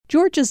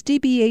Georgia's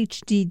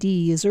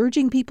DBHDD is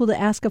urging people to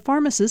ask a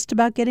pharmacist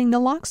about getting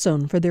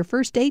naloxone for their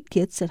first aid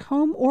kits at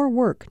home or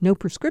work. No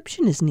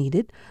prescription is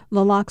needed.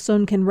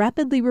 Naloxone can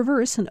rapidly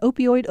reverse an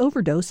opioid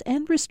overdose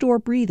and restore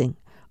breathing.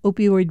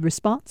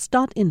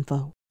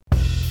 Opioidresponse.info.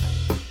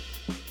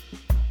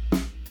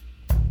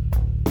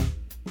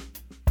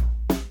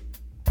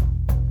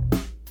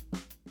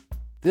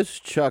 This is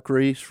Chuck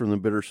Reese from the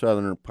Bitter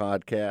Southerner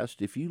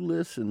podcast. If you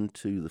listen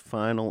to the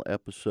final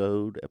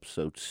episode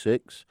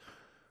 6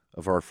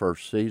 of our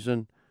first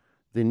season,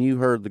 then you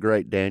heard the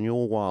great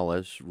Daniel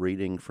Wallace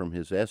reading from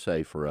his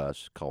essay for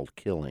us called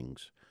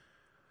Killings.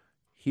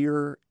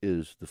 Here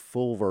is the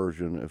full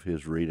version of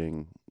his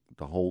reading,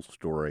 the whole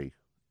story.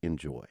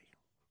 Enjoy.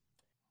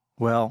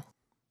 Well,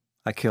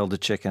 I killed a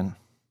chicken.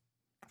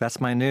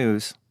 That's my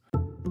news.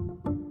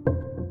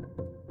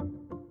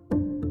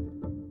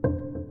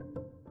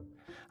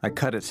 I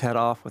cut its head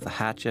off with a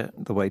hatchet,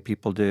 the way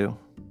people do.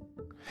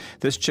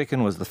 This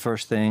chicken was the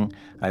first thing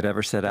I'd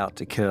ever set out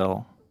to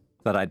kill,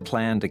 that I'd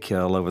planned to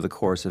kill over the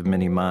course of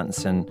many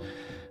months, and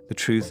the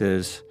truth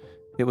is,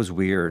 it was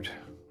weird,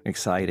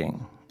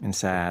 exciting, and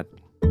sad.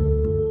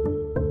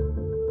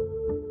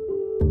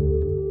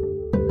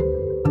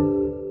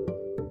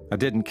 I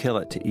didn't kill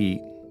it to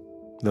eat,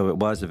 though it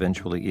was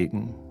eventually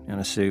eaten in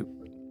a soup.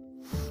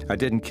 I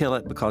didn't kill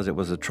it because it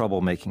was a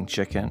troublemaking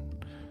chicken,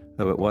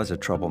 though it was a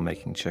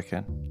troublemaking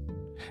chicken.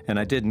 And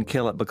I didn't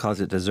kill it because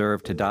it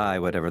deserved to die,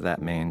 whatever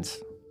that means.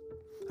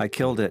 I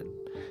killed it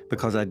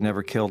because I'd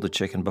never killed a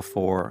chicken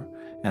before,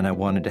 and I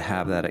wanted to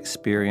have that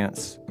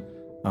experience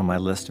on my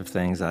list of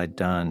things I'd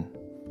done,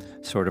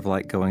 sort of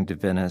like going to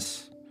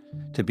Venice,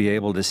 to be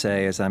able to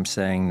say, as I'm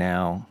saying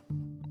now,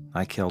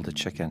 I killed a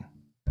chicken.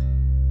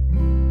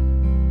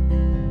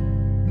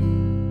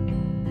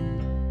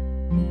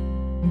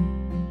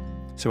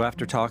 So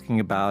after talking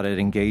about it,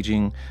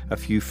 engaging a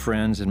few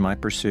friends in my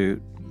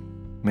pursuit,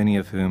 many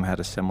of whom had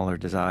a similar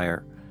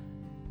desire,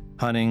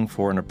 hunting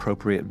for an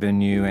appropriate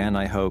venue, and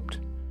I hoped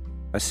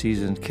a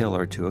seasoned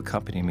killer to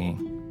accompany me,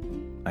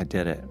 I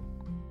did it.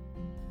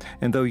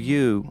 And though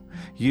you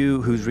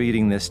who's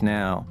reading this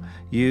now,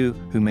 you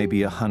who may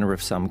be a hunter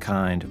of some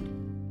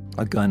kind,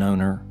 a gun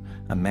owner,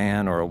 a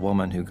man or a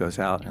woman who goes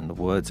out in the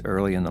woods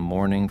early in the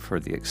morning for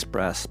the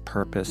express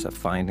purpose of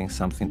finding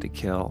something to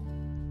kill,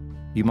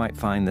 you might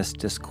find this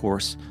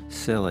discourse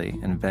silly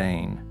and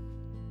vain.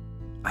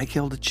 I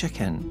killed a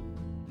chicken.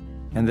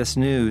 And this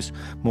news,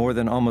 more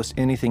than almost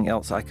anything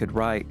else I could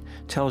write,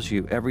 tells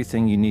you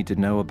everything you need to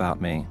know about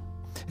me.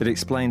 It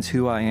explains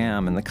who I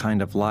am and the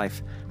kind of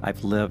life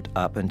I've lived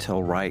up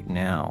until right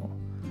now.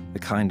 The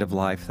kind of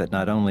life that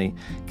not only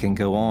can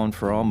go on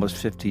for almost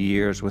 50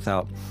 years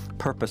without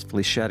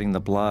purposefully shedding the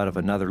blood of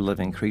another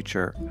living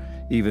creature,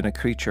 even a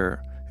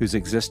creature whose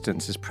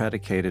existence is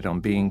predicated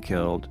on being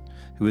killed,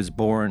 who is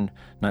born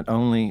not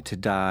only to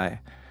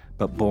die,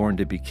 but born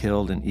to be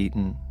killed and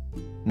eaten.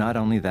 Not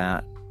only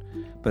that,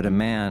 but a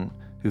man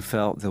who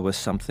felt there was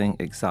something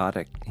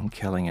exotic in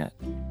killing it,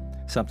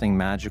 something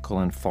magical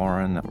and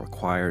foreign that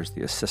requires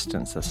the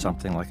assistance of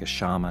something like a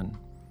shaman,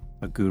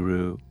 a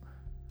guru,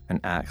 an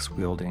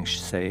axe-wielding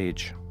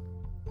sage.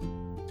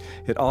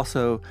 It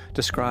also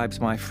describes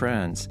my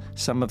friends,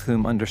 some of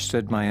whom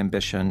understood my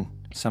ambition,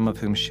 some of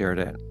whom shared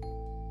it,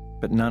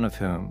 but none of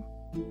whom,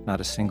 not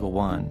a single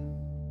one,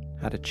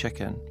 had a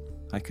chicken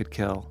I could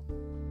kill.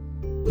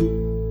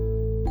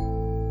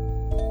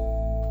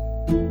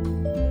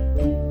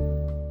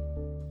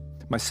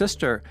 My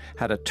sister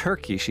had a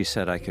turkey she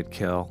said I could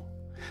kill,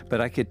 but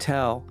I could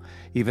tell,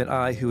 even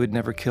I who had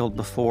never killed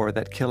before,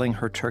 that killing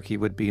her turkey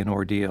would be an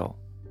ordeal.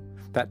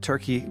 That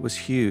turkey was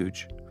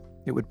huge.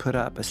 It would put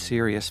up a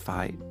serious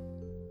fight.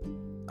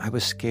 I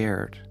was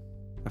scared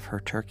of her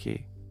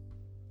turkey.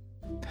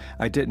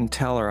 I didn't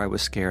tell her I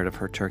was scared of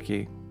her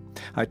turkey.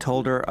 I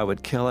told her I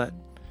would kill it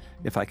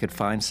if I could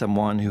find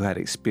someone who had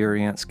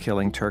experience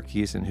killing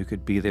turkeys and who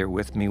could be there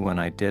with me when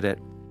I did it.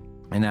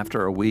 And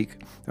after a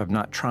week of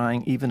not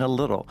trying even a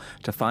little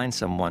to find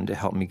someone to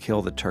help me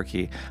kill the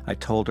turkey, I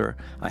told her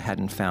I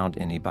hadn't found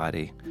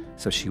anybody,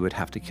 so she would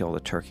have to kill the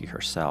turkey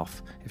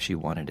herself if she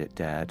wanted it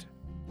dead,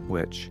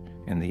 which,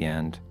 in the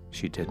end,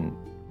 she didn't.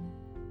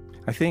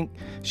 I think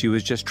she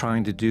was just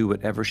trying to do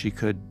whatever she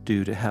could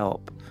do to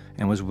help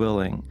and was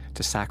willing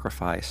to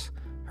sacrifice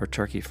her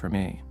turkey for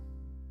me.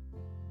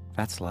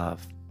 That's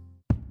love.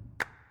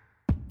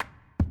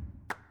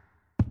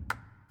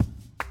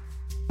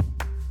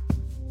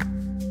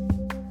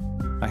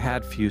 I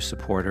had few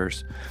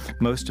supporters.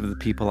 Most of the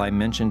people I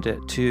mentioned it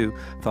to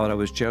thought I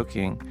was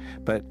joking,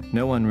 but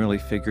no one really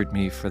figured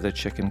me for the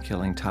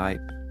chicken-killing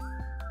type.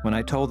 When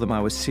I told them I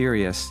was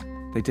serious,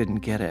 they didn't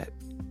get it.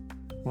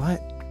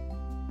 What?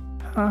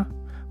 Huh?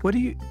 What?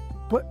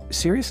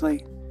 Seriously?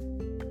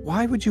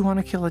 Why would you want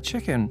to kill a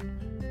chicken?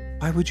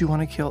 Why would you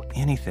want to kill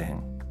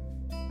anything?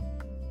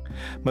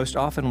 Most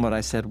often what I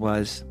said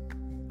was,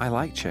 I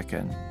like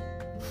chicken.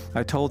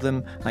 I told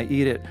them I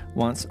eat it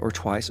once or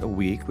twice a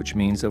week, which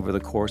means over the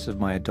course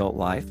of my adult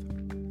life,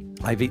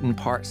 I've eaten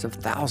parts of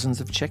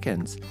thousands of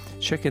chickens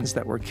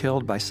that were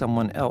killed by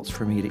someone else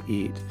for me to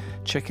eat,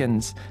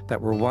 chickens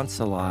that were once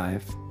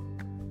alive,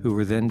 who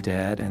were then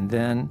dead, and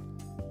then,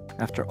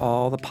 after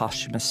all the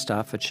posthumous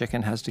stuff a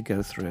chicken has to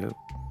go through,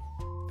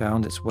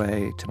 found its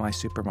way to my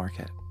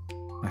supermarket,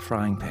 my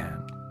frying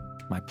pan,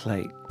 my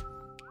plate,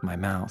 my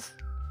mouth.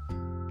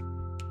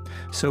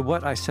 So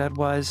what I said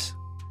was,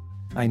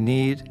 I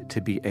need to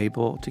be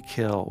able to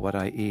kill what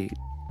I eat.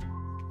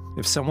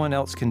 If someone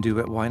else can do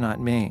it, why not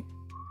me?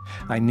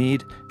 I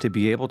need to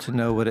be able to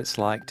know what it's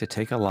like to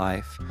take a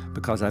life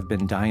because I've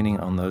been dining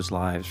on those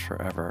lives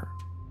forever.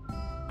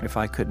 If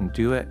I couldn't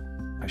do it,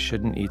 I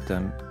shouldn't eat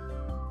them.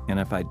 And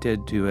if I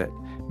did do it,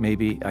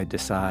 maybe I'd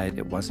decide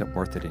it wasn't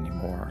worth it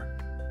anymore,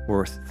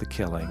 worth the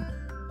killing,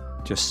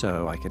 just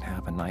so I could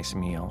have a nice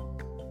meal.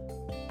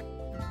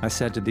 I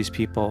said to these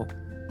people,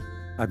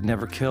 I've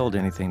never killed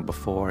anything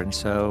before, and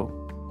so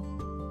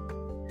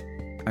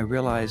I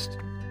realized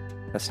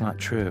that's not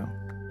true.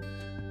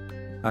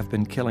 I've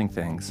been killing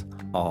things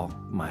all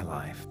my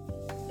life.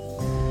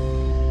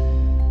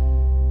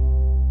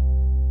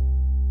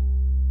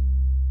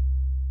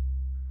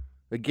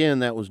 Again,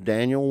 that was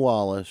Daniel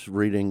Wallace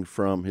reading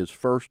from his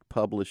first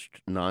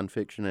published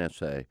nonfiction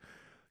essay,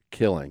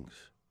 Killings.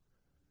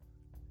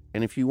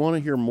 And if you want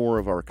to hear more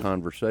of our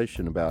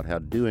conversation about how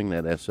doing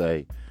that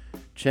essay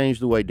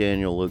changed the way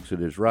Daniel looks at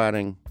his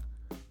writing,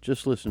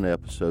 just listen to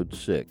episode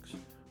 6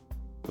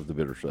 of the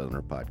Bitter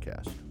Southerner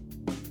podcast.